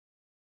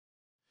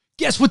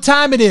Guess what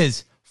time it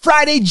is?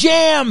 Friday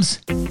Jams!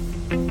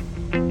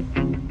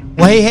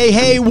 Well,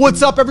 hey,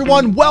 what's up,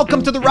 everyone?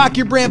 Welcome to the Rock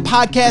Your Brand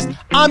Podcast.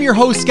 I'm your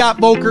host, Scott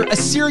Voelker, a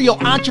serial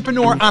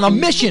entrepreneur on a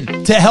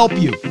mission to help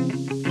you.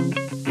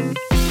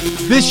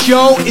 This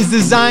show is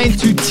designed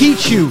to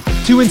teach you,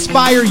 to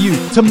inspire you,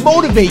 to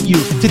motivate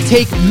you to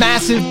take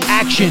massive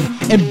action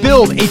and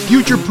build a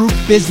future-proof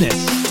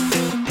business.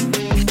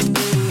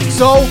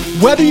 So,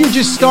 whether you're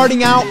just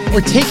starting out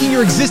or taking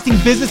your existing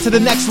business to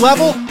the next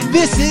level,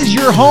 this is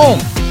your home.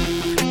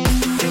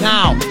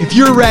 Now, if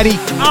you're ready,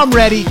 I'm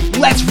ready.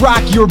 Let's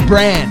rock your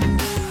brand.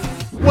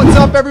 What's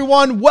up,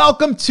 everyone?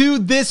 Welcome to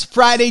this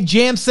Friday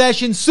Jam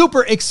session.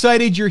 Super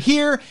excited you're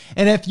here.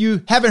 And if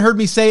you haven't heard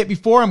me say it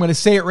before, I'm going to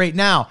say it right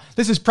now.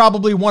 This is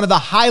probably one of the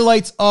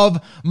highlights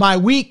of my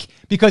week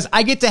because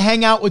I get to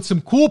hang out with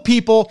some cool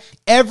people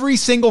every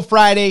single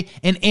Friday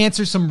and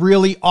answer some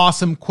really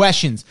awesome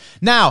questions.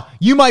 Now,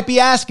 you might be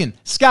asking,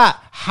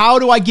 Scott, how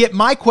do I get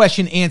my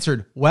question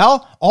answered?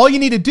 Well, all you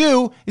need to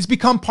do is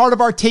become part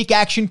of our Take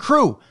Action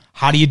crew.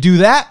 How do you do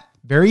that?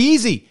 Very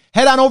easy.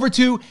 Head on over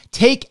to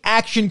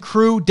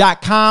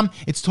takeactioncrew.com.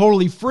 It's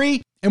totally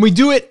free, and we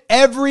do it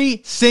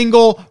every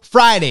single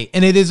Friday,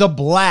 and it is a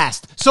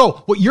blast.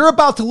 So what you're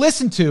about to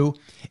listen to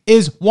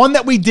is one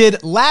that we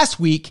did last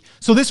week.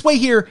 So this way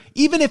here,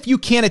 even if you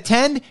can't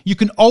attend, you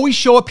can always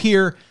show up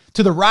here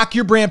to the Rock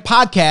Your Brand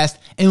podcast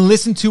and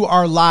listen to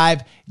our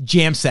live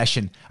jam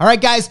session. All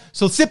right, guys,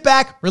 so sit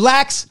back,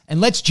 relax,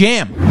 and let's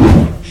jam.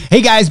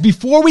 Hey guys,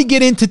 before we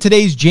get into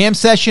today's jam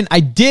session, I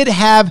did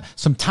have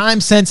some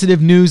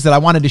time-sensitive news that I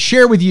wanted to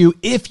share with you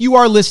if you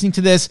are listening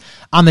to this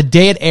on the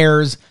day it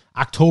airs,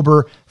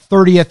 October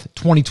 30th,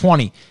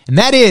 2020. And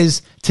that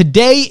is,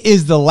 today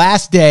is the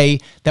last day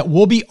that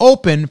will be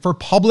open for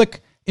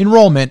public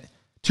enrollment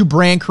to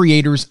Brand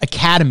Creators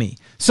Academy.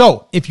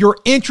 So if you're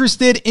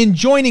interested in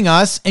joining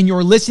us and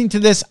you're listening to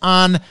this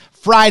on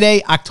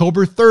Friday,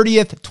 October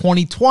 30th,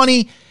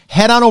 2020,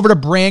 head on over to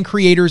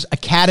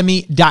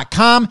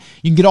brandcreatorsacademy.com.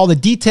 You can get all the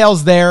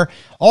details there.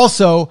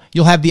 Also,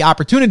 you'll have the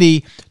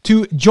opportunity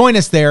to join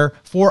us there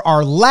for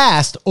our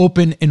last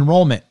open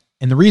enrollment.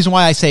 And the reason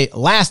why I say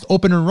last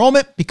open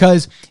enrollment,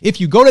 because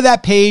if you go to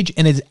that page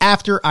and it's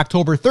after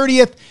October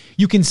 30th,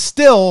 you can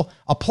still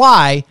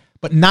apply,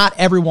 but not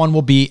everyone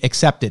will be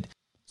accepted.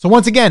 So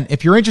once again,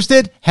 if you're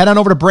interested, head on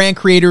over to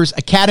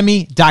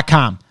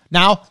brandcreatorsacademy.com.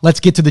 Now, let's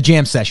get to the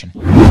jam session.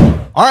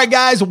 All right,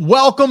 guys,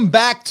 welcome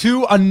back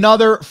to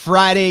another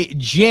Friday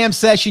jam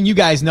session. You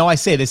guys know I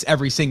say this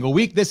every single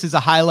week. This is a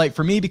highlight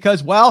for me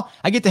because, well,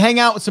 I get to hang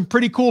out with some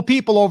pretty cool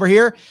people over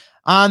here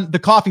on the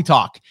Coffee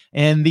Talk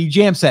and the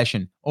jam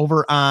session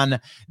over on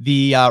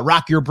the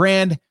Rock Your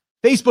Brand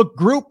Facebook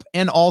group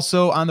and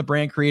also on the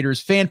Brand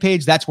Creators fan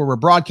page. That's where we're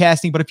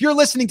broadcasting. But if you're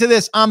listening to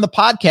this on the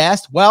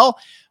podcast, well,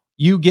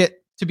 you get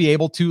to be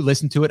able to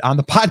listen to it on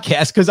the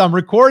podcast because I'm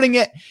recording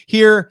it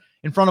here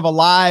in front of a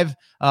live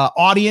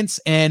audience.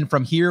 And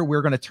from here,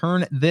 we're going to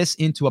turn this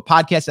into a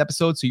podcast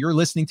episode. So you're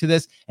listening to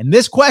this. And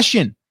this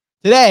question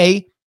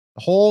today,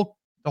 the whole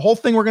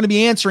thing we're going to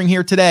be answering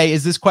here today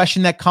is this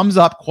question that comes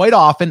up quite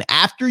often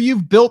after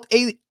you've built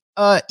a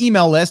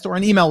email list or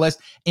an email list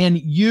and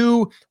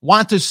you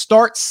want to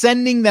start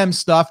sending them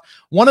stuff.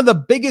 One of the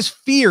biggest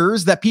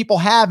fears that people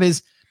have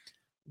is,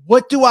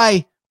 what do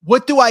I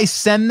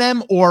send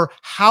them, or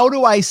how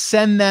do I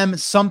send them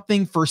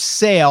something for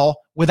sale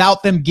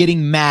without them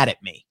getting mad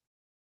at me?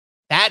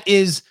 That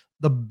is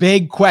the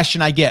big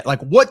question I get.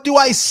 Like, what do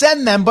I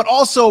send them? But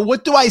also,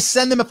 what do I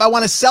send them if I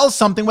want to sell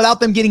something without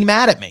them getting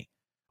mad at me?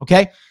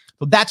 Okay.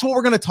 So that's what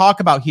we're going to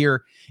talk about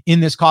here in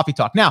this Coffee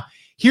Talk. Now,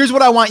 here's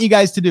what I want you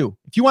guys to do.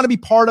 If you want to be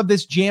part of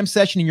this jam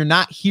session and you're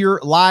not here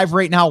live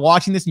right now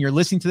watching this and you're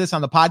listening to this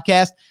on the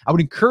podcast, I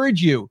would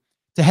encourage you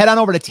to head on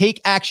over to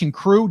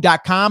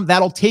takeactioncrew.com.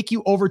 That'll take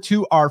you over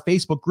to our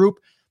Facebook group,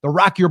 the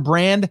Rock Your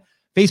Brand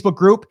Facebook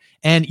group,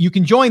 and you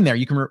can join there.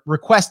 You can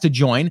request to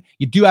join.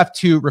 You do have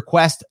to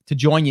request to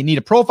join. You need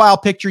a profile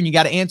picture and you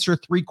got to answer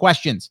 3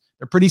 questions.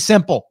 They're pretty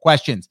simple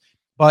questions,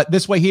 but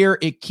this way here,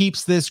 it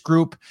keeps this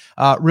group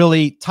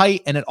really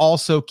tight, and it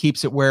also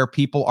keeps it where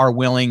people are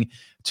willing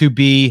to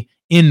be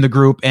in the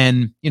group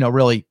and,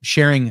 really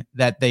sharing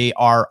that they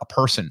are a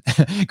person.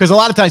 Because a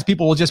lot of times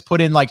people will just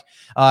put in like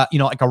a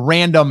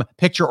random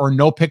picture or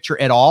no picture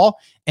at all.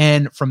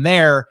 And from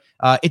there,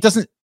 it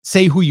doesn't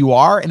say who you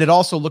are. And it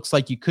also looks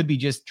like you could be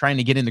just trying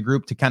to get in the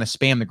group to kind of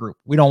spam the group.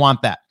 We don't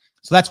want that.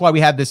 So that's why we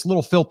have this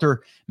little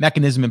filter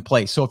mechanism in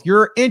place. So if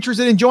you're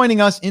interested in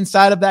joining us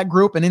inside of that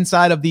group and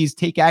inside of these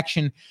Take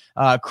Action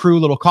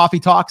Crew little coffee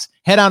talks,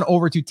 head on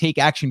over to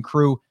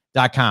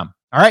takeactioncrew.com.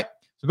 All right.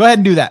 So go ahead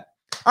and do that.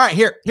 All right,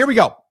 here we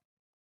go.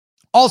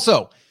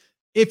 Also,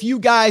 if you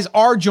guys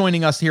are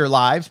joining us here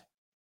live,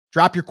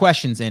 drop your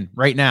questions in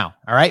right now.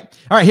 All right,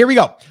 here we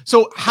go.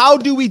 So how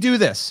do we do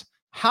this?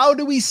 How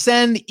do we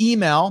send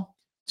email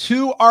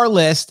to our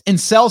list and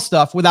sell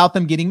stuff without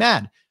them getting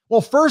mad?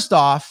 Well, first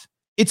off,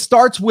 it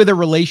starts with a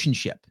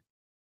relationship.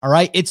 All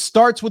right, it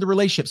starts with a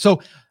relationship.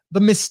 So the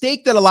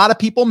mistake that a lot of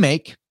people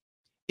make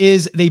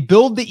is they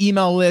build the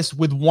email list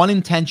with one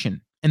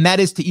intention, and that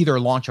is to either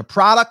launch a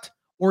product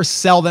or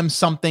sell them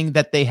something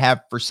that they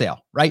have for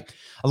sale, right?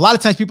 A lot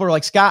of times people are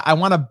like, Scott, I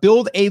want to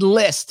build a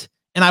list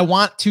and I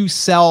want to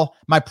sell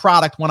my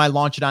product when I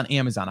launch it on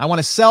Amazon. I want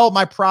to sell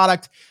my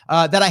product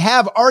that I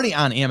have already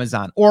on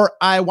Amazon, or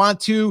I want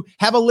to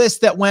have a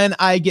list that when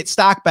I get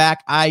stock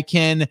back, I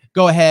can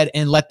go ahead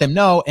and let them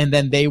know, and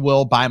then they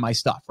will buy my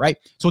stuff, right?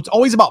 So it's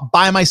always about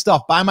buy my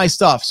stuff,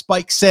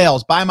 spike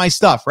sales, buy my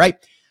stuff, right?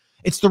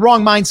 It's the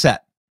wrong mindset.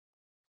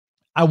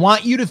 I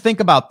want you to think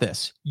about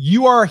this.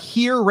 You are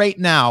here right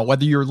now,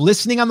 whether you're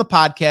listening on the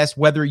podcast,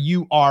 whether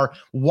you are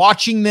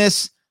watching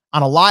this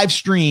on a live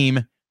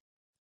stream.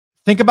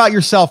 Think about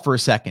yourself for a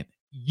second.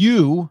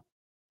 You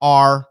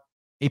are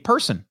a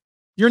person.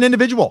 You're an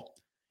individual,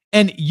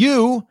 and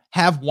you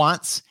have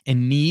wants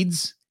and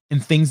needs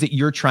and things that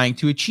you're trying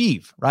to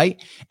achieve,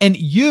 right? And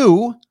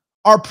you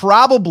are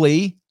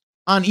probably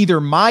on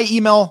either my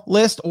email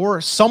list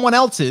or someone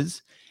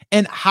else's.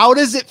 And how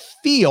does it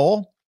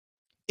feel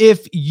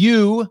if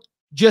you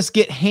just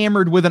get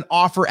hammered with an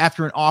offer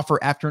after an offer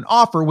after an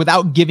offer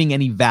without giving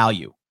any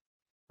value,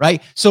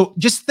 right? So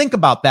just think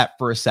about that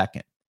for a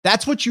second.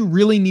 That's what you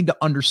really need to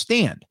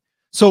understand.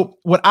 So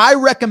what I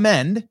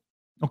recommend,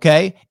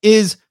 okay,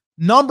 is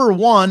number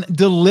one,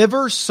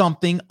 deliver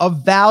something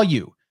of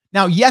value.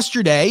 Now,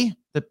 yesterday,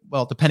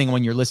 depending on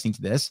when you're listening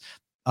to this,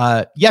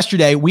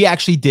 yesterday we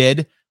actually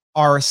did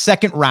our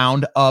second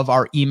round of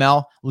our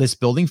email list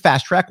building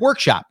fast track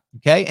workshop.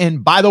 Okay.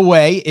 And by the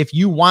way, if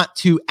you want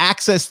to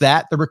access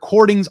that, the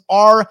recordings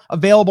are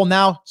available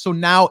now. So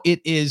now it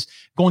is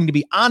going to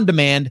be on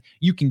demand.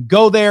 You can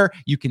go there,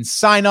 you can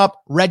sign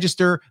up,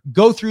 register,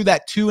 go through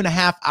that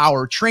 2.5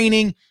 hour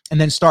training,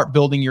 and then start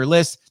building your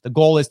list. The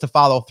goal is to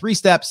follow 3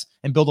 steps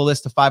and build a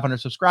list of 500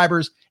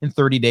 subscribers in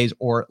 30 days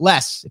or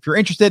less. If you're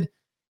interested,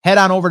 head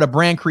on over to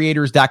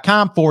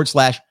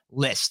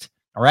brandcreators.com/list.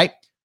 All right.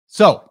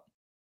 So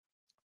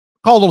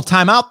call a little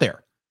time out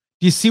there.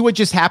 Do you see what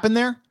just happened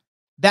there?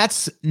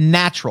 That's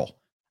natural.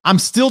 I'm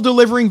still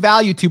delivering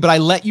value to, but I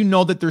let you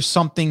know that there's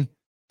something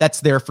that's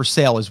there for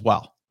sale as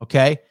well.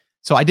 Okay.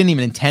 So I didn't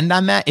even intend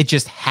on that. It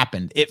just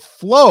happened. It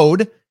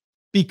flowed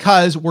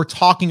because we're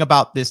talking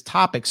about this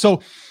topic.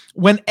 So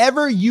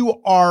whenever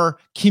you are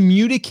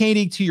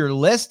communicating to your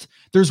list,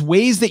 there's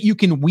ways that you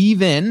can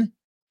weave in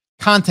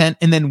content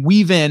and then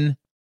weave in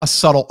a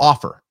subtle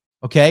offer.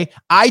 Okay.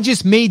 I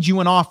just made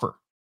you an offer.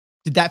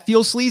 Did that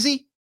feel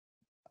sleazy?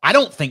 I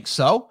don't think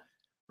so.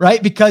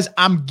 Right? Because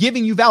I'm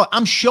giving you value.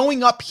 I'm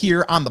showing up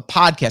here on the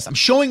podcast. I'm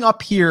showing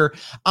up here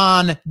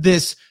on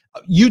this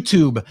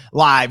YouTube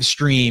live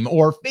stream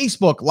or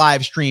Facebook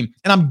live stream,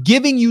 and I'm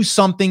giving you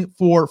something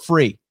for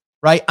free,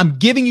 right? I'm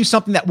giving you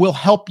something that will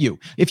help you.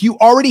 If you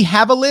already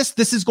have a list,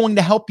 this is going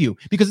to help you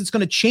because it's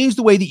going to change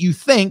the way that you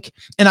think.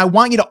 And I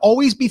want you to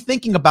always be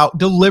thinking about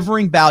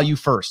delivering value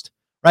first.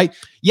 Right?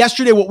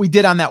 Yesterday, what we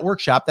did on that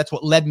workshop, that's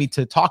what led me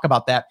to talk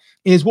about that,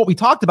 is what we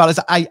talked about is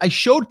I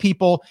showed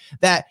people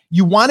that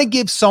you want to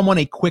give someone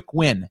a quick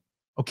win.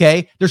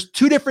 Okay. There's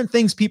 2 different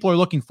things people are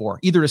looking for,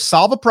 either to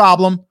solve a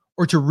problem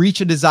or to reach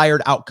a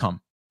desired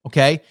outcome.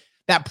 Okay.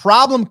 That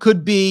problem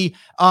could be,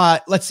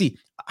 let's see,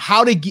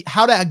 how to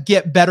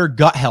get better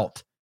gut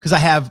health because I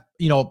have,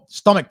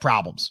 stomach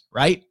problems,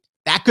 right?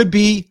 That could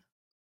be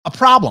a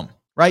problem,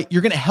 right?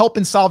 You're going to help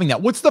in solving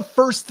that. What's the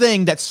first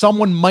thing that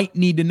someone might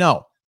need to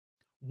know?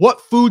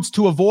 What foods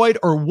to avoid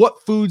or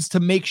what foods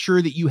to make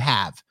sure that you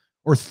have,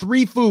 or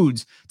 3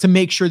 foods to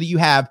make sure that you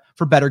have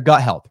for better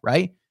gut health,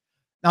 right?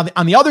 Now,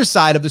 on the other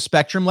side of the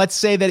spectrum, let's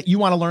say that you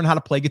want to learn how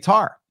to play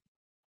guitar.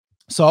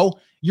 So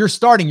you're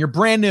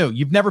brand new.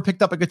 You've never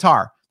picked up a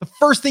guitar. The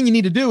first thing you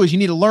need to do is you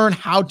need to learn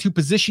how to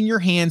position your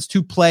hands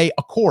to play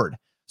a chord.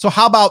 So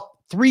how about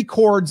 3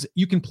 chords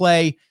you can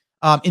play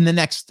in the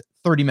next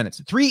 30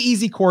 minutes? 3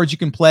 easy chords you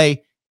can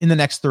play in the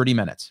next 30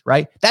 minutes,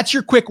 right? That's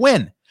your quick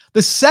win.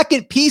 The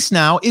second piece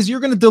now is you're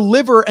going to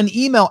deliver an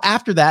email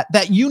after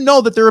that you know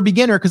that they're a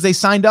beginner because they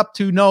signed up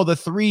to know the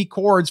 3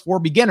 chords for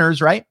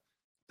beginners, right?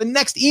 The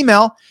next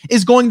email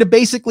is going to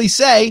basically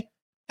say,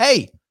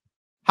 hey,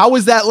 how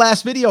was that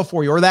last video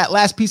for you or that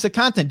last piece of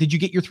content? Did you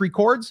get your 3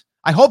 chords?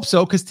 I hope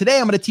so, because today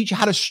I'm going to teach you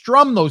how to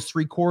strum those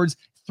 3 chords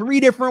 3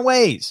 different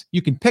ways.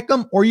 You can pick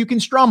them or you can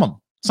strum them,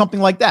 something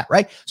like that,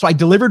 right? So I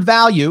delivered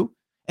value.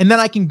 And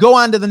then I can go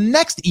on to the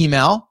next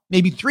email,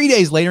 maybe 3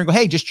 days later and go,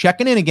 hey, just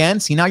checking in again.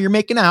 See, now you're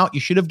making out. You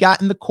should have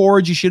gotten the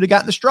chords. You should have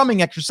gotten the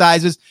strumming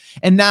exercises.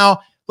 And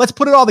now let's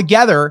put it all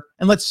together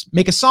and let's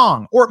make a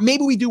song. Or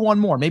maybe we do one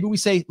more. Maybe we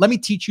say, let me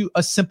teach you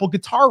a simple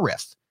guitar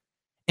riff.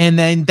 And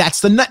then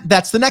that's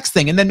the next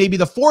thing. And then maybe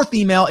the 4th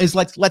email is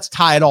let's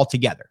tie it all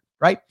together,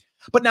 right?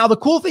 But now the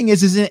cool thing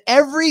is in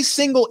every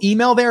single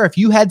email there, if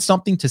you had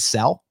something to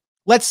sell,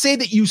 let's say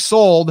that you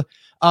sold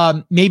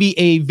maybe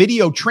a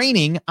video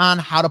training on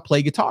how to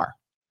play guitar,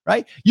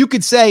 right? You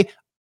could say,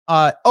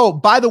 oh,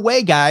 by the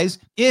way, guys,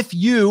 if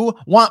you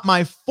want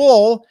my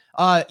full,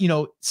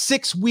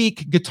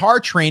 6-week guitar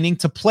training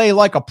to play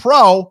like a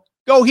pro,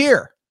 go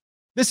here.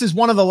 This is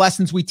one of the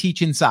lessons we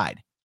teach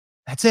inside.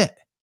 That's it.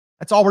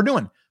 That's all we're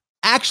doing.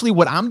 Actually,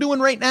 what I'm doing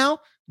right now,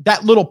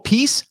 that little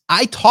piece,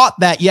 I taught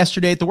that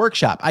yesterday at the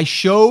workshop. I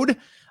showed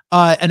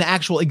an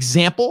actual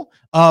example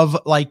of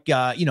like,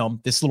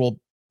 this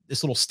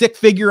little stick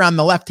figure on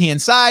the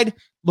left-hand side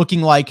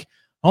looking like,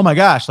 oh my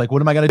gosh, like,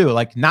 what am I going to do?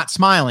 Like not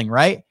smiling,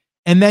 right?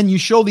 And then you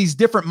show these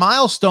different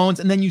milestones,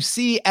 and then you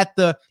see at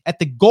the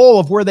goal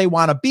of where they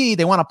want to be,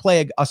 they want to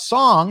play a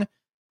song,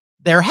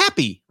 they're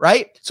happy,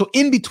 right? So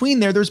in between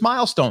there's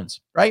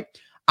milestones, right?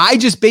 I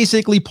just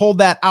basically pulled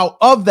that out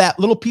of that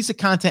little piece of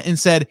content and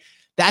said,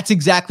 that's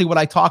exactly what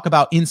I talk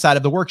about inside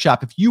of the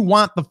workshop. If you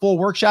want the full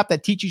workshop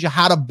that teaches you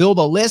how to build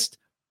a list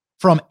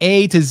from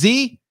A to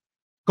Z,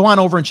 go on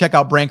over and check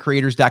out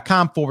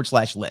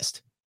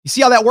brandcreators.com/list. You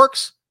see how that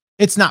works?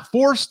 It's not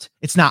forced.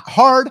 It's not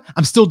hard.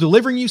 I'm still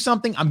delivering you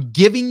something. I'm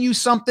giving you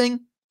something,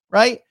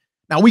 right?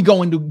 Now we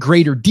go into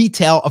greater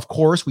detail. Of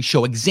course, we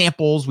show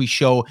examples. We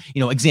show,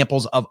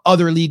 examples of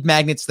other lead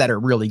magnets that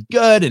are really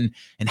good and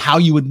how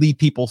you would lead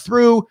people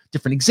through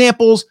different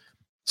examples.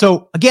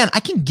 So again, I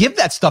can give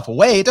that stuff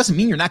away. It doesn't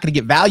mean you're not going to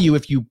get value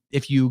if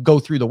you go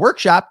through the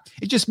workshop.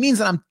 It just means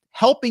that I'm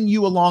helping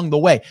you along the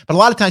way. But a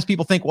lot of times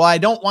people think, well, I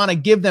don't want to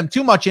give them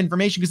too much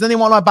information because then they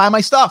want to buy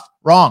my stuff.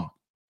 Wrong.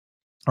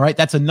 All right.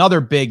 That's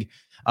another big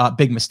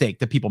mistake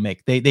that people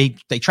make. They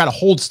try to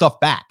hold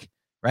stuff back,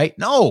 right?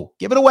 No,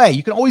 give it away.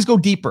 You can always go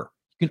deeper.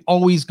 You can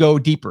always go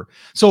deeper.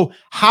 So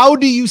how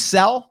do you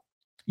sell?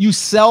 You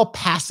sell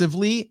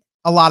passively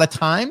a lot of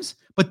times,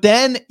 but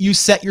then you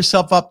set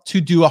yourself up to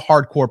do a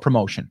hardcore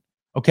promotion.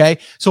 Okay.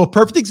 So a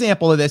perfect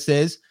example of this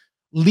is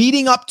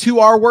leading up to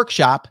our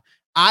workshop,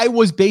 I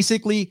was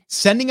basically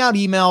sending out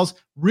emails,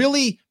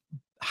 really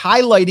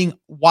highlighting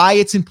why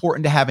it's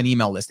important to have an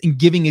email list and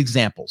giving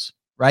examples.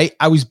 Right?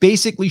 I was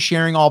basically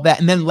sharing all that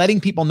and then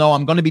letting people know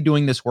I'm going to be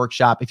doing this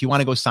workshop. If you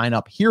want to go sign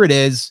up, here it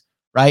is.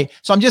 Right?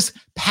 So I'm just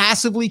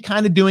passively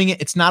kind of doing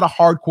it. It's not a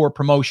hardcore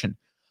promotion.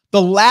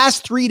 The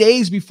last 3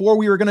 days before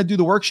we were going to do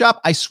the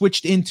workshop, I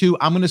switched into,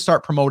 I'm going to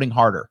start promoting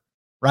harder.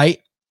 Right?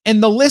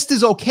 And the list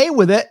is okay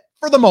with it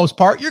for the most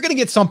part. You're going to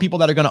get some people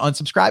that are going to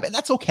unsubscribe, and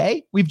that's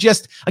okay. We've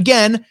just,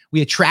 again,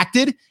 we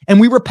attracted and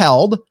we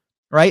repelled.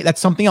 Right?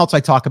 That's something else I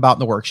talk about in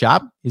the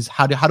workshop is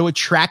how to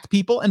attract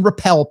people and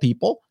repel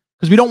people.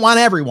 Because we don't want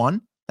everyone.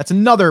 That's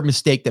another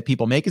mistake that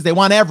people make is they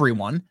want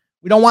everyone.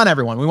 We don't want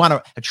everyone. We want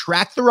to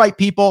attract the right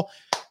people,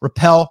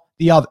 repel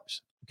the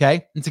others.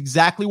 Okay. It's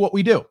exactly what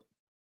we do.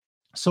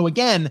 So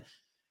again,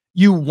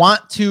 you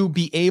want to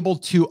be able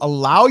to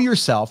allow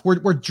yourself,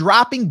 we're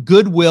dropping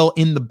goodwill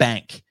in the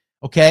bank.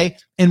 Okay.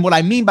 And what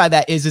I mean by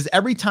that is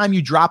every time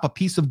you drop a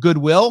piece of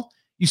goodwill,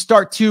 you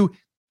start to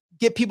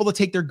get people to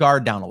take their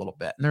guard down a little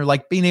bit. And they're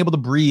like being able to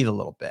breathe a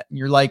little bit. And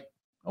you're like,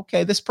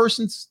 okay, this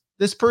person's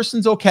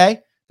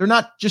okay. They're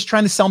not just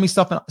trying to sell me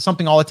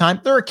something all the time.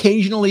 They're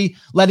occasionally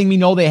letting me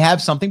know they have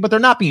something, but they're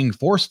not being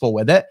forceful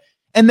with it.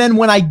 And then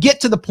when I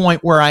get to the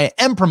point where I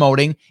am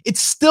promoting, it's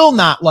still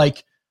not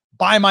like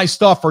buy my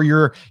stuff or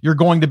you're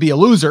going to be a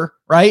loser,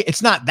 right?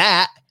 It's not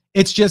that.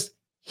 It's just,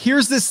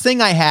 here's this thing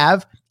I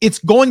have. It's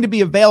going to be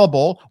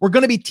available. We're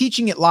going to be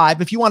teaching it live.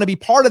 If you want to be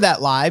part of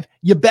that live,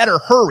 you better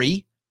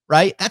hurry,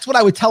 right? That's what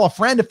I would tell a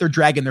friend if they're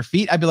dragging their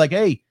feet. I'd be like,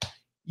 hey,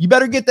 you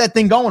better get that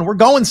thing going. We're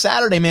going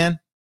Saturday, man.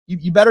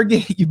 You better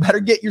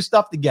get your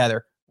stuff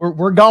together.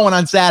 We're going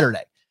on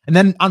Saturday. And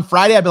then on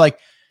Friday, I'd be like,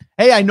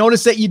 hey, I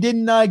noticed that you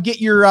didn't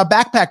get your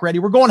backpack ready.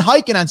 We're going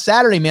hiking on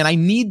Saturday, man. I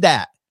need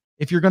that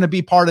if you're going to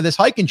be part of this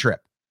hiking trip,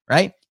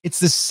 right?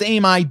 It's the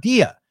same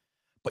idea,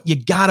 but you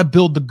got to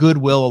build the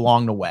goodwill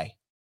along the way.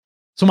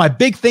 So my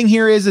big thing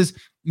here is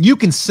you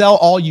can sell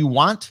all you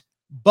want,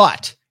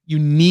 but you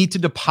need to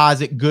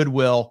deposit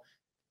goodwill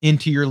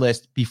into your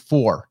list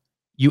before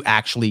you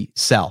actually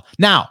sell.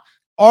 Now,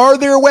 are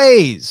there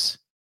ways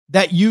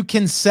that you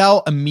can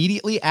sell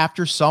immediately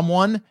after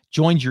someone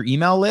joins your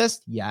email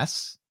list?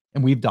 Yes.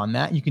 And we've done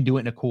that. You can do it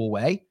in a cool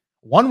way.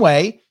 One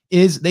way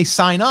is they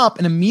sign up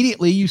and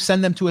immediately you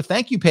send them to a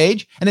thank you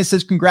page and it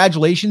says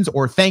congratulations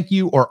or thank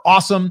you or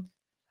awesome.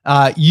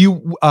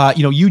 You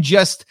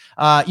just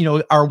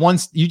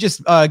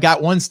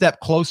got one step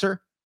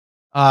closer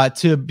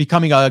to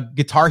becoming a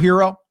guitar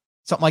hero,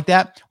 something like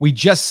that. We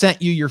just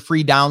sent you your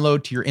free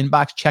download to your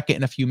inbox. Check it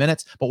in a few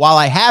minutes. But while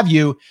I have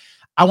you,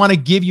 I want to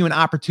give you an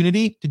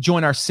opportunity to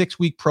join our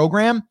 6-week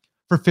program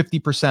for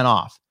 50%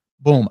 off.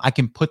 Boom. I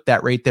can put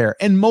that right there.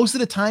 And most of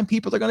the time,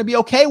 people are going to be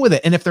okay with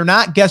it. And if they're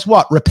not, guess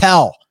what?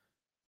 Repel.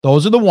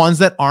 Those are the ones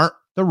that aren't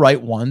the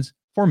right ones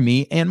for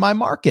me and my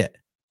market,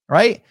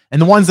 right? And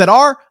the ones that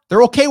are,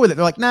 they're okay with it.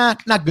 They're like, nah,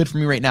 not good for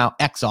me right now.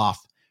 X off,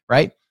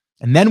 right?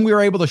 And then we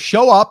were able to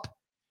show up.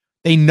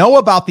 They know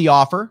about the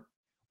offer.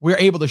 We're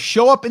able to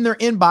show up in their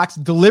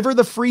inbox, deliver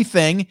the free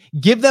thing,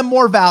 give them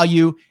more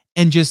value,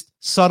 and just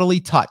subtly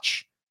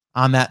touch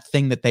on that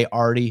thing that they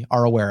already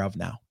are aware of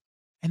now.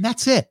 And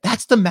that's it.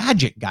 That's the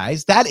magic,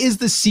 guys. That is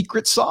the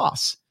secret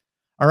sauce.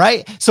 All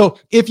right. So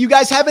if you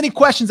guys have any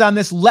questions on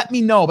this, let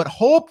me know. But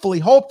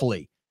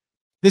hopefully,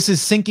 this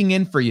is sinking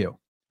in for you.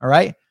 All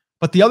right.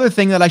 But the other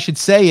thing that I should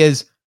say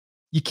is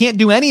you can't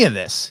do any of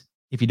this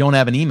if you don't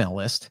have an email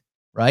list.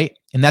 Right.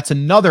 And that's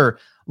another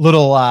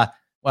little,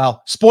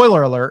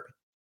 spoiler alert.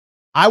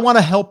 I want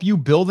to help you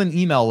build an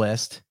email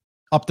list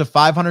up to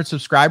 500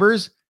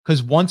 subscribers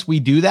Because once we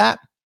do that,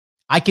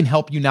 I can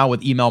help you now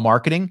with email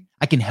marketing.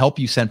 I can help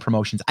you send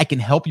promotions. I can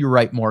help you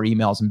write more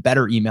emails and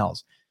better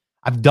emails.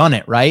 I've done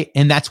it, right?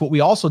 And that's what we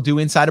also do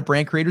inside of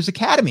Brand Creators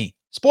Academy.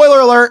 Spoiler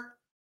alert,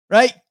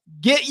 right?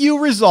 Get you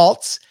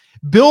results,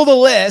 build a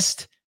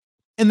list,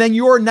 and then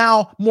you're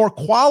now more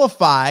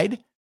qualified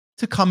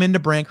to come into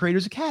Brand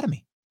Creators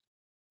Academy,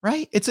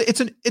 right? It's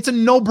a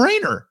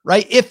no-brainer,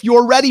 right? If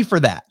you're ready for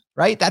that,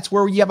 right? That's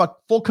where you have a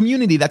full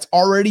community that's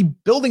already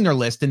building their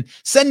list and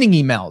sending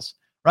emails,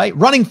 right?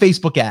 Running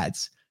Facebook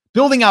ads,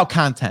 building out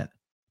content,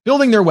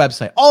 building their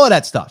website, all of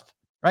that stuff,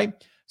 right?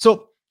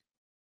 So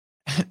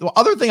the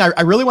other thing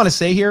I really want to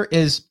say here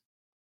is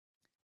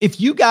if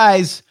you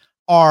guys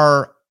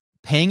are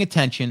paying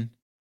attention,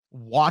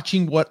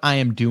 watching what I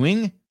am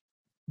doing,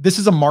 this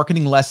is a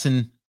marketing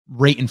lesson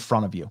right in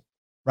front of you,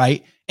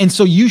 right? And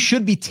so you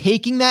should be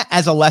taking that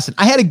as a lesson.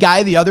 I had a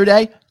guy the other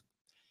day,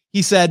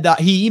 he said,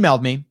 he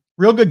emailed me,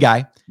 real good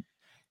guy,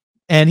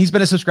 and he's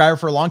been a subscriber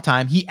for a long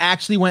time. He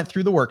actually went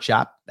through the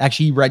workshop.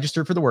 Actually, he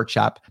registered for the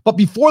workshop. But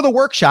before the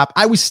workshop,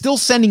 I was still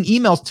sending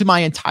emails to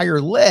my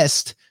entire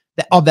list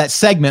of that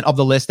segment of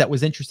the list that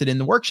was interested in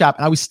the workshop.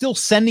 And I was still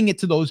sending it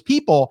to those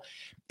people.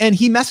 And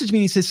he messaged me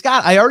and he said,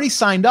 Scott, I already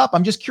signed up.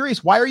 I'm just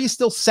curious. Why are you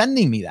still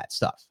sending me that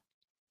stuff?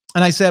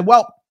 And I said,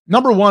 well,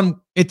 number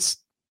one, it's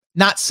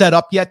not set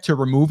up yet to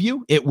remove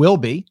you. It will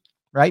be,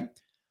 right?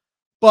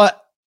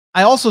 But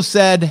I also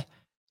said,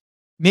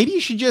 maybe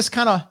you should just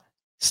kind of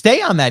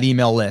stay on that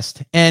email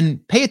list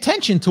and pay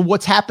attention to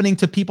what's happening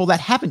to people that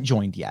haven't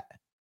joined yet,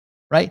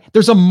 right?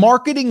 There's a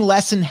marketing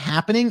lesson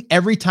happening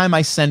every time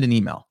I send an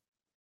email,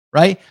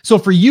 right? So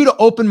for you to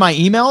open my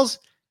emails,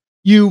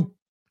 you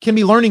can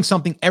be learning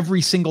something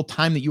every single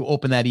time that you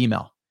open that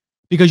email,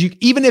 because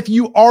even if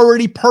you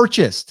already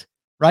purchased,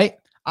 right?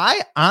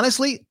 I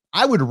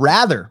would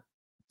rather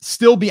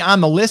still be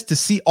on the list to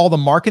see all the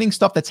marketing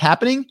stuff that's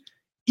happening,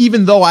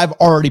 even though I've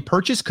already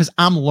purchased, because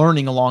I'm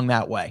learning along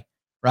that way,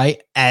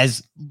 right?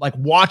 As like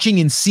watching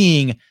and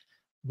seeing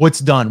what's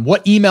done,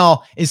 what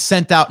email is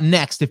sent out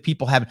next if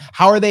people haven't,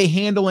 how are they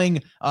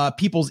handling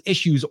people's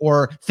issues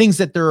or things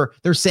that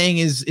they're saying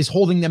is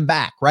holding them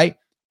back, right?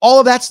 All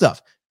of that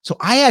stuff. So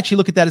I actually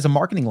look at that as a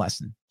marketing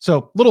lesson.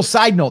 So little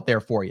side note there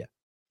for you,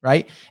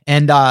 right?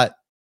 And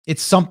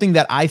it's something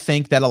that I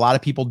think that a lot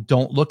of people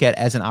don't look at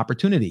as an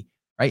opportunity,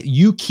 right?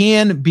 You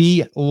can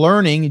be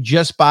learning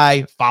just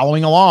by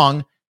following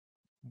along,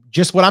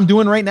 just what I'm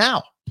doing right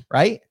now,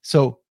 right?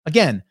 So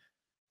again,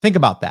 think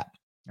about that.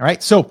 All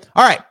right. So,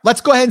 all right, let's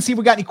go ahead and see if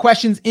we got any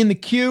questions in the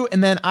queue.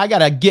 And then I got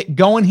to get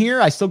going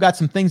here. I still got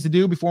some things to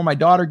do before my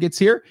daughter gets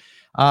here.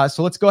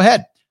 So let's go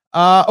ahead.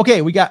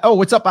 Okay, we got,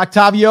 what's up,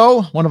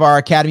 Octavio? One of our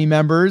Academy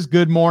members.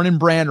 Good morning,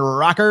 Brand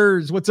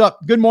Rockers. What's up?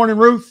 Good morning,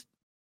 Ruth.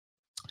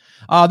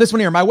 This one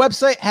here, my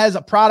website has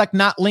a product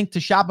not linked to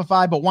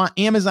Shopify, but want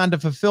Amazon to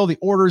fulfill the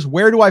orders.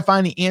 Where do I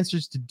find the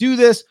answers to do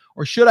this?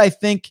 Or should I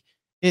link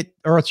it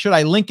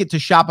to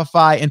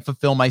Shopify and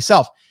fulfill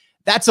myself?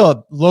 That's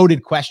a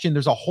loaded question.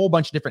 There's a whole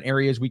bunch of different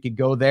areas we could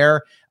go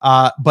there.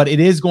 But it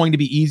is going to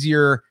be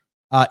easier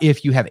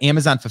if you have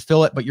Amazon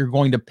fulfill it, but you're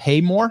going to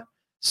pay more.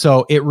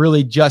 So it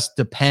really just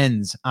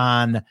depends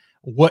on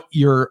what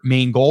your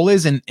main goal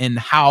is and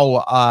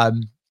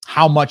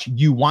how much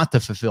you want to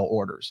fulfill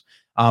orders.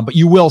 But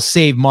you will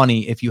save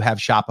money if you have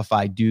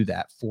Shopify do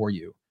that for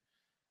you.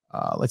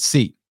 Let's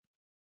see.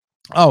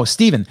 Oh,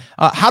 Steven,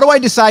 how do I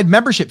decide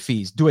membership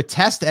fees? Do a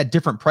test at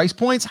different price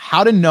points?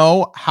 How to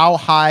know how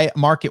high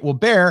market will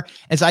bear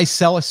as I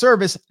sell a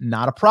service,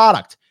 not a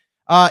product?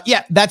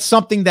 Yeah, that's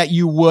something that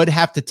you would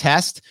have to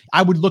test.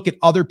 I would look at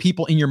other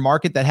people in your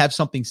market that have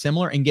something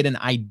similar and get an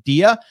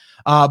idea.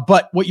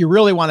 But what you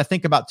really want to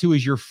think about too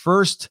is your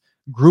first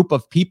group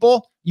of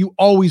people. You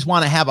always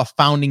want to have a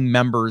founding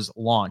members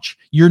launch.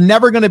 You're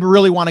never going to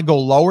really want to go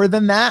lower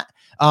than that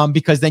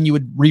because then you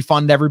would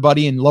refund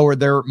everybody and lower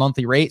their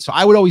monthly rate. So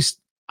I would always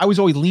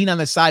lean on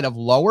the side of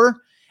lower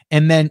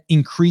and then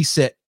increase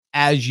it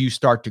as you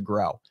start to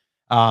grow.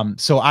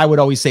 So I would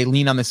always say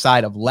lean on the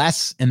side of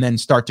less and then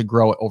start to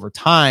grow it over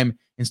time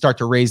and start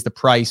to raise the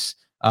price.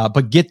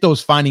 But get those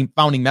founding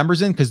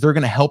members in because they're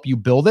going to help you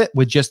build it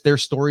with just their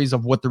stories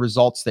of what the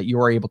results that you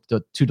are able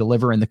to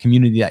deliver in the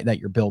community that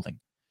you're building.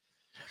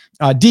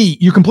 D,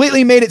 you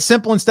completely made it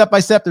simple and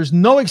step-by-step. There's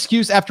no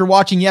excuse after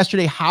watching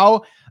yesterday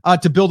how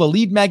to build a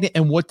lead magnet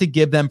and what to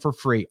give them for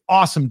free.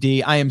 Awesome,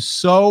 D. I am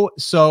so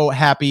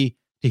happy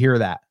to hear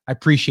that. I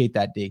appreciate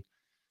that, D.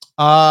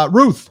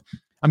 Ruth,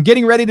 I'm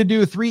getting ready to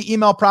do a 3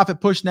 email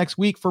profit push next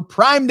week for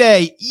Prime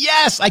Day.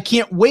 Yes, I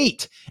can't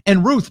wait.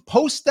 And Ruth,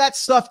 post that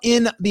stuff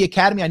in the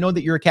Academy. I know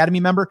that you're Academy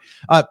member.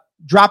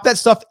 Drop that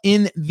stuff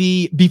in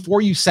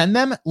before you send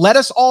them. Let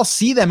us all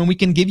see them and we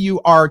can give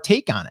you our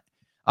take on it.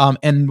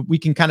 And we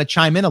can kind of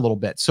chime in a little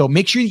bit. So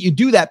make sure that you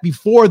do that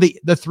before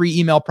the 3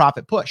 email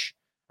profit push.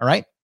 All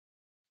right.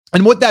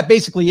 And what that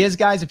basically is,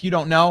 guys, if you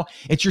don't know,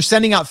 it's you're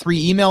sending out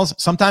 3 emails,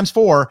 sometimes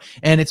 4.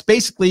 And it's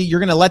basically, you're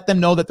going to let them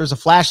know that there's a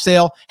flash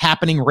sale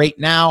happening right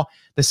now.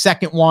 The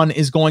second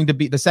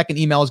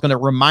email is going to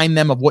remind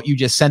them of what you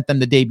just sent them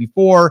the day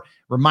before,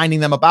 reminding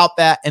them about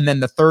that. And then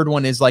the third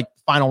one is like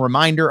final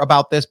reminder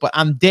about this. But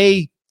on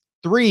day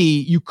 3,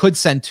 you could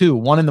send 2,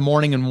 one in the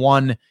morning and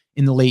one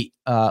in the late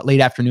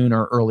afternoon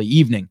or early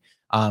evening.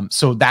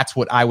 So that's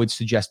what I would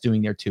suggest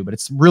doing there too. But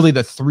it's really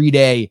the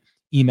 3-day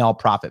email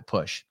profit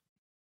push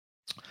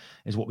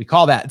is what we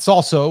call that. It's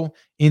also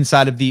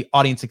inside of the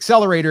Audience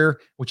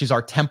Accelerator, which is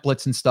our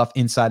templates and stuff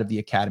inside of the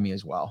Academy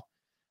as well.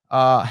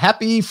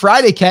 Happy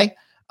Friday, Kay.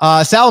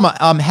 Salama,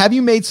 have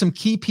you made some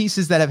key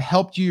pieces that have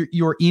helped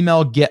your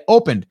email get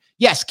opened?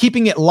 Yes,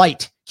 keeping it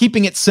light,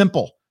 keeping it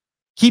simple,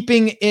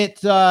 keeping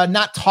it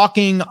not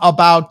talking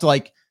about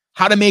like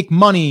how to make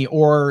money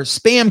or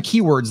spam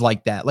keywords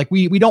like that. Like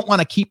we don't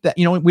want to keep that,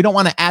 we don't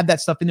want to add that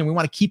stuff in there. We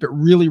want to keep it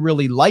really,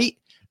 really light.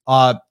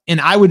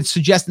 And I would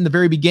suggest in the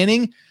very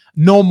beginning,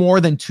 no more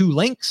than 2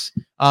 links,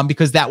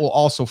 because that will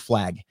also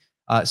flag.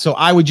 So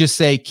I would just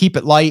say, keep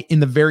it light in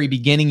the very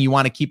beginning. You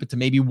want to keep it to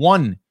maybe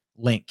 1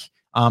 link,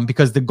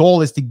 because the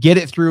goal is to get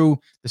it through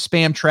the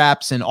spam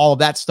traps and all of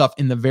that stuff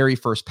in the very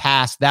first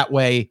pass. That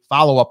way,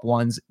 follow-up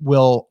ones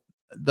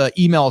the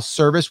email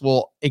service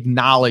will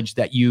acknowledge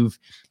that you've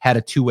had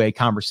a 2-way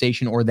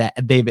conversation or that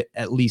they've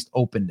at least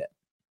opened it.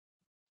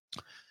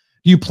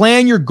 Do you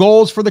plan your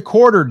goals for the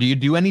quarter? Do you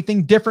do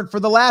anything different for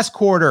the last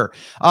quarter?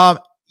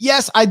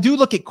 Yes, I do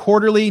look at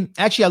quarterly.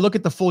 Actually, I look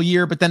at the full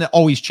year, but then it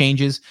always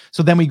changes.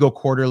 So then we go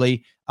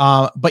quarterly.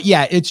 But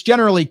yeah, it's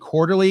generally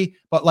quarterly.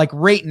 But like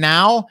right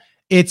now,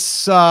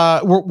 it's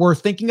we're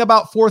thinking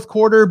about fourth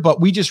quarter, but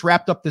we just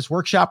wrapped up this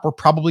workshop. We're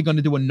probably going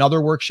to do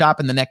another workshop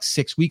in the next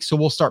 6 weeks. So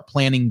we'll start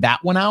planning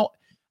that one out.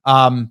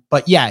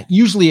 But yeah,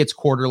 usually it's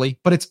quarterly,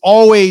 but it's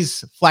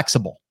always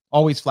flexible.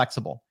 Always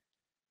flexible.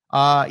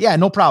 Yeah,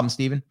 no problem,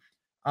 Stephen.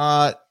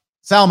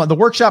 Salma, the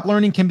workshop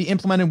learning can be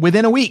implemented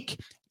within a week.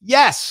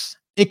 Yes.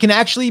 It can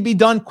actually be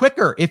done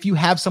quicker if you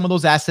have some of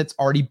those assets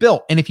already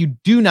built. And if you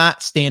do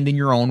not stand in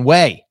your own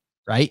way,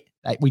 right?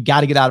 We got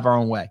to get out of our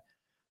own way.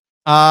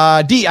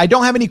 D, I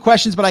don't have any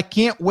questions, but I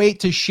can't wait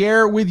to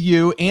share with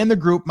you and the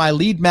group my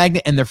lead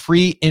magnet and the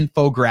free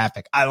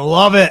infographic. I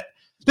love it.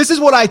 This is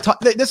what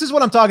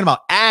I'm talking about.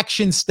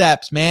 Action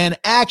steps, man.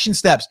 Action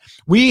steps.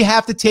 We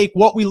have to take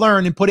what we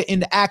learn and put it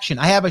into action.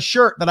 I have a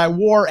shirt that I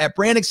wore at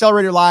Brand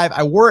Accelerator Live.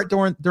 I wore it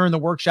during the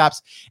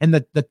workshops, and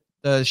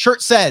the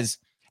shirt says,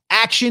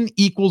 action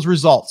equals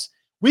results.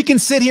 We can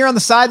sit here on the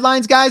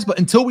sidelines, guys, but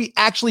until we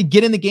actually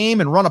get in the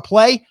game and run a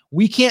play,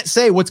 we can't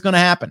say what's going to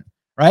happen,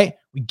 right?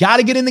 We got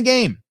to get in the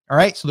game, all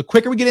right? So the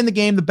quicker we get in the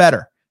game, the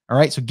better, all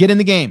right? So get in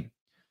the game.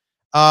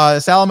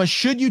 Salama,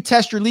 should you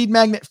test your lead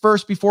magnet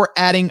first before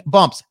adding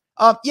bumps?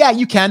 Yeah,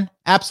 you can.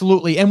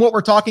 Absolutely. And what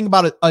we're talking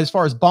about as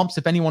far as bumps,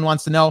 if anyone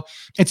wants to know,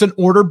 it's an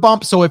order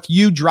bump. So if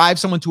you drive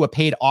someone to a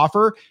paid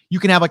offer,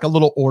 you can have like a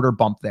little order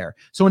bump there.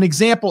 So an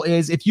example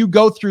is if you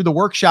go through the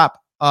workshop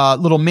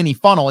little mini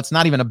funnel. It's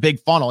not even a big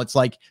funnel. It's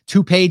like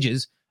 2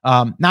 pages.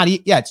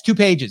 It's 2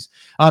 pages.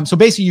 So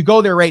basically you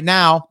go there right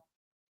now,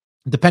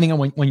 depending on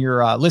when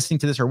you're listening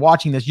to this or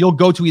watching this, you'll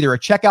go to either a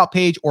checkout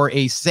page or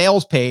a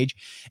sales page.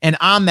 And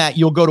on that,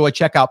 you'll go to a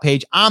checkout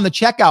page. On the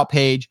checkout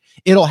page,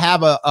 it'll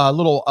have a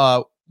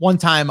little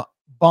one-time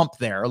bump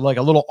there, like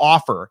a little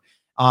offer.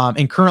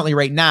 And currently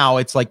right now,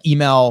 it's like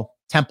email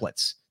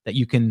templates that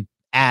you can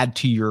add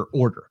to your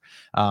order.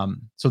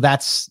 So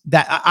that's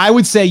that. I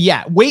would say,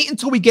 yeah, wait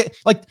until we get,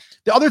 like,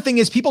 the other thing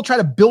is people try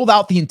to build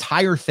out the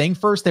entire thing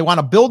first. They want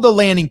to build the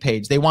landing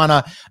page. They want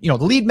to, the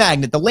lead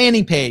magnet, the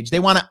landing page. They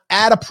want to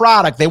add a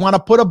product. They want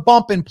to put a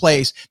bump in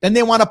place. Then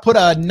they want to put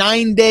a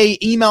 9-day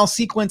email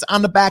sequence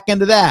on the back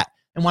end of that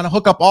and want to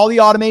hook up all the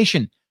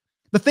automation.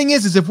 The thing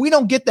is if we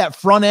don't get that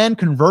front end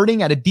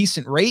converting at a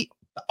decent rate,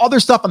 the other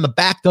stuff on the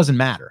back doesn't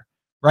matter,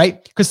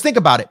 right? Because think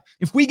about it.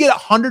 If we get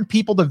 100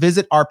 people to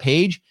visit our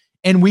page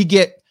and we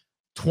get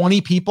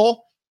 20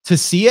 people to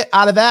see it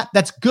out of that,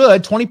 that's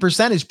good.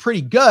 20% is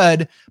pretty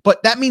good,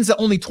 but that means that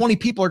only 20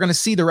 people are going to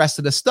see the rest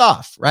of the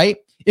stuff, right?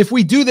 If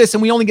we do this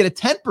and we only get a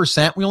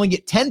 10%, we only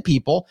get 10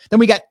 people, then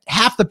we got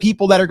half the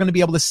people that are going to be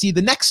able to see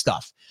the next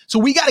stuff. So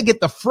we got to get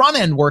the front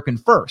end working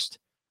first,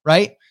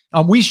 right?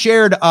 We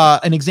shared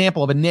an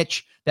example of a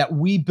niche that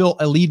we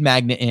built a lead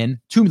magnet in,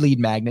 2 lead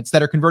magnets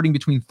that are converting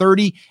between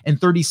 30 and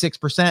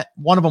 36%.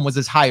 One of them was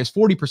as high as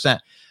 40%.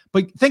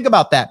 But think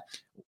about that.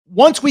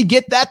 Once we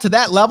get that to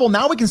that level,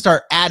 now we can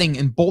start adding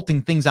and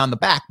bolting things on the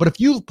back. But if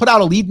you put out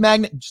a lead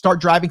magnet,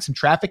 start driving some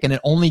traffic, and it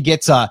only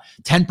gets a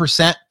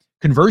 10%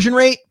 conversion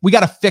rate, we got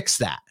to fix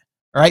that.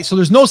 All right. So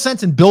there's no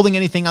sense in building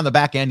anything on the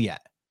back end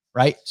yet.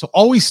 Right. So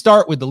always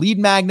start with the lead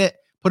magnet,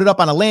 put it up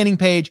on a landing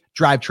page,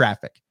 drive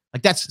traffic.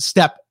 Like that's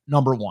step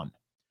number 1.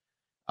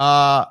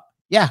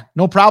 Yeah,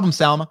 no problem,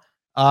 Salma.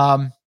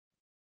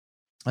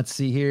 Let's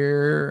see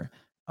here.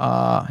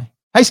 Hi,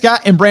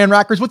 Scott and Brand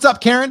Rockers. What's up,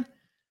 Karen?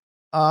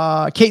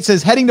 Kate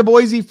says, heading to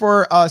Boise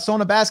for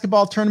Sona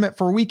basketball tournament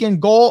for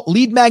weekend goal.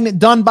 Lead magnet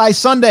done by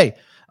Sunday.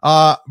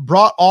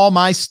 Brought all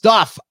my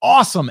stuff.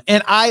 Awesome.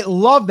 And I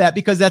love that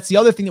because that's the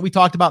other thing that we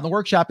talked about in the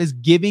workshop is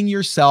giving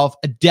yourself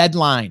a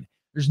deadline.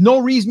 There's no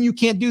reason you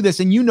can't do this.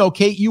 And you know,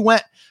 Kate, you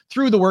went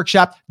through the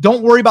workshop.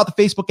 Don't worry about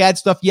the Facebook ad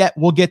stuff yet.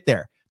 We'll get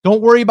there.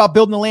 Don't worry about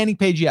building a landing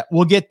page yet.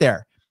 We'll get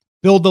there.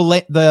 Build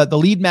the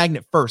lead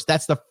magnet first.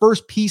 That's the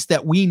first piece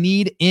that we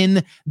need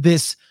in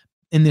this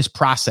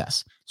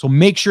process. So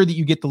make sure that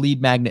you get the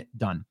lead magnet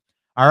done.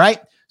 All right.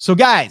 So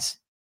guys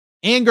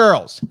and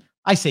girls,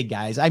 I say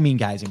guys, I mean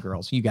guys and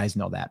girls. You guys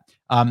know that.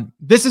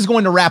 This is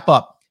going to wrap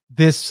up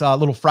this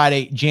little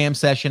Friday jam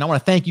session. I want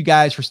to thank you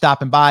guys for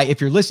stopping by.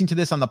 If you're listening to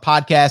this on the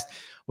podcast,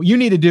 what you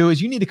need to do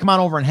is you need to come on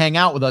over and hang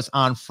out with us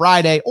on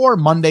Friday or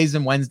Mondays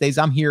and Wednesdays.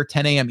 I'm here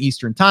 10 a.m.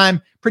 Eastern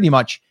time, pretty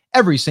much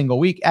every single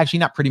week. Actually,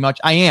 not pretty much.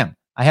 I am.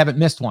 I haven't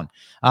missed one.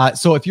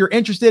 So if you're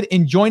interested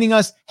in joining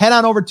us, head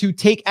on over to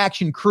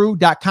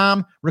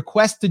takeactioncrew.com.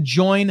 Request to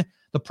join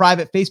the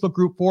private Facebook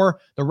group for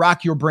the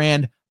Rock Your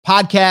Brand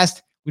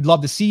podcast. We'd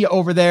love to see you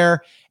over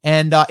there.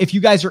 And if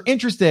you guys are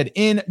interested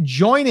in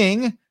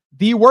joining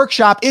the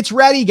workshop, it's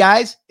ready,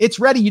 guys. It's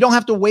ready. You don't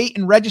have to wait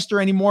and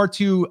register anymore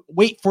to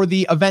wait for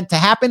the event to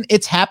happen.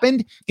 It's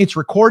happened. It's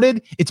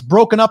recorded. It's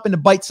broken up into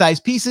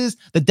bite-sized pieces.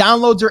 The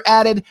downloads are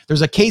added.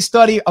 There's a case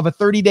study of a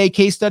 30-day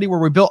case study where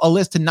we built a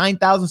list to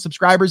 9,000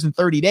 subscribers in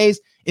 30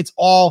 days. It's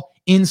all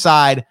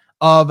inside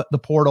of the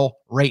portal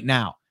right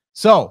now.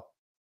 So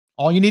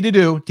all you need to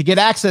do to get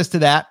access to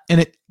that,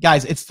 and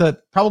guys, it's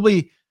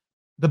probably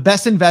the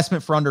best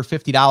investment for under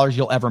 $50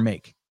 you'll ever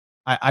make.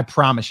 I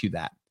promise you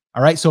that.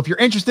 All right. So if you're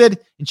interested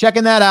in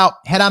checking that out,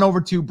 head on over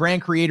to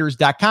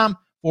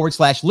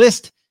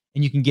brandcreators.com/list,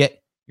 and you can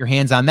get your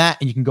hands on that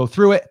and you can go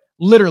through it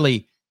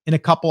literally in a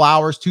couple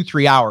hours,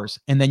 2-3 hours.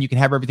 And then you can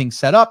have everything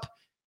set up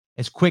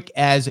as quick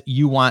as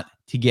you want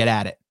to get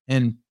at it.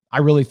 And I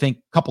really think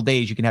a couple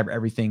days you can have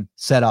everything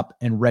set up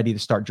and ready to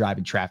start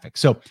driving traffic.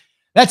 So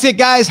that's it,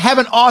 guys. Have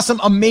an awesome,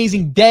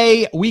 amazing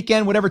day,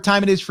 weekend, whatever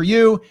time it is for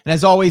you. And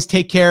as always,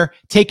 take care,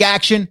 take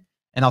action,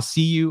 and I'll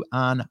see you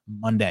on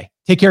Monday.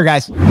 Take care,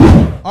 guys.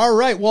 All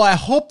right. Well, I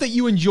hope that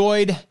you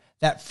enjoyed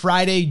that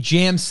Friday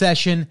jam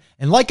session.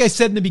 And like I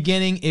said in the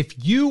beginning,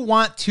 if you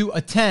want to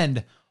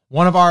attend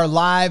one of our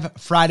live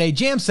Friday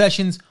jam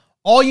sessions,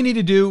 all you need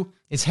to do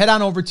is head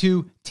on over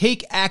to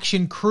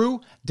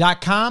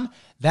takeactioncrew.com.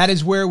 That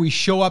is where we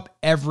show up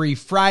every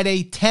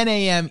Friday, 10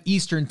 a.m.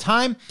 Eastern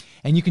time.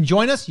 And you can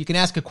join us. You can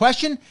ask a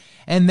question,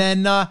 and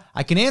then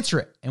I can answer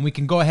it. And we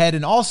can go ahead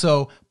and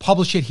also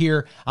publish it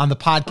here on the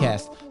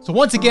podcast. So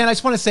once again, I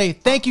just want to say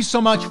thank you so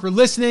much for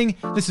listening.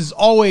 This is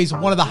always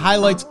one of the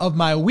highlights of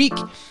my week.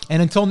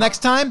 And until next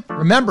time,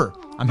 remember,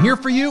 I'm here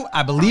for you.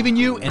 I believe in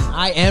you, and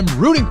I am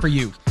rooting for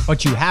you.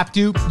 But you have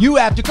to,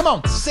 come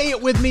on, say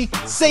it with me.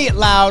 Say it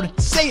loud.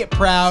 Say it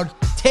proud.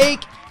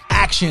 Take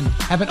action.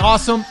 Have an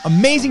awesome,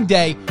 amazing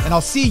day. And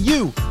I'll see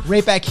you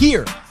right back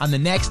here on the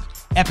next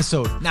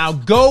episode. Now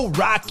go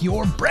rock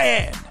your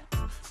brand.